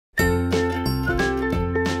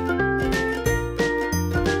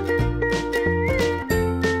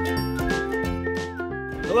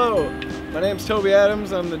Hello, my name's Toby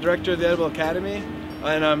Adams. I'm the director of the Edible Academy,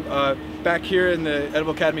 and I'm back here in the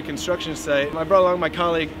Edible Academy construction site. I brought along my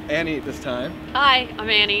colleague Annie this time. Hi, I'm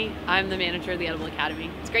Annie. I'm the manager of the Edible Academy.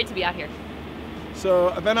 It's great to be out here. So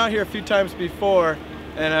I've been out here a few times before,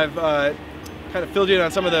 and I've kind of filled you in on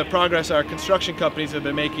some of the progress our construction companies have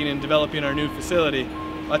been making in developing our new facility.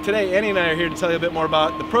 Today, Annie and I are here to tell you a bit more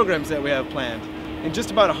about the programs that we have planned. In just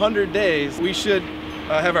about 100 days, we should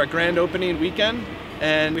have our grand opening weekend,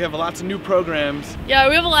 and we have lots of new programs. Yeah,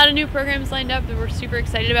 we have a lot of new programs lined up that we're super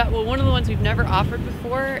excited about. Well, one of the ones we've never offered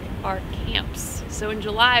before are camps. So in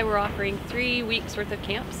July, we're offering 3 weeks worth of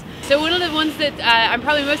camps. So one of the ones that I'm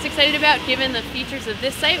probably most excited about, given the features of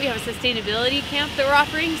this site, we have a sustainability camp that we're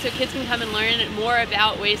offering, so kids can come and learn more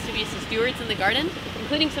about ways to be stewards in the garden,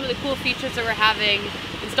 including some of the cool features that we're having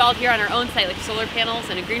installed here on our own site, like solar panels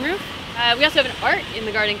and a green roof. We also have an art in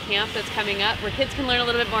the garden camp that's coming up where kids can learn a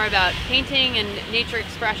little bit more about painting and nature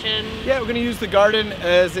expression. Yeah, we're going to use the garden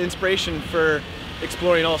as inspiration for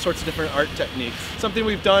exploring all sorts of different art techniques. Something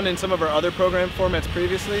we've done in some of our other program formats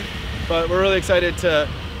previously, but we're really excited to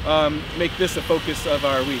make this a focus of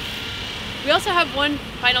our week. We also have one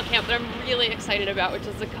final camp that I'm really excited about, which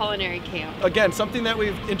is the culinary camp. Again, something that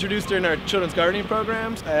we've introduced during our children's gardening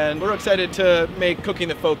programs, and we're excited to make cooking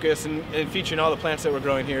the focus and featuring all the plants that we're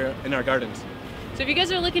growing here in our gardens. So if you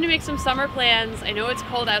guys are looking to make some summer plans, I know it's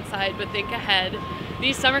cold outside, but think ahead.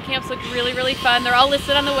 These summer camps look really, really fun. They're all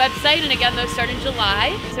listed on the website, and again, those start in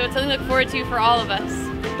July. So it's something to look forward to for all of us.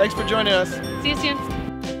 Thanks for joining us. See you soon.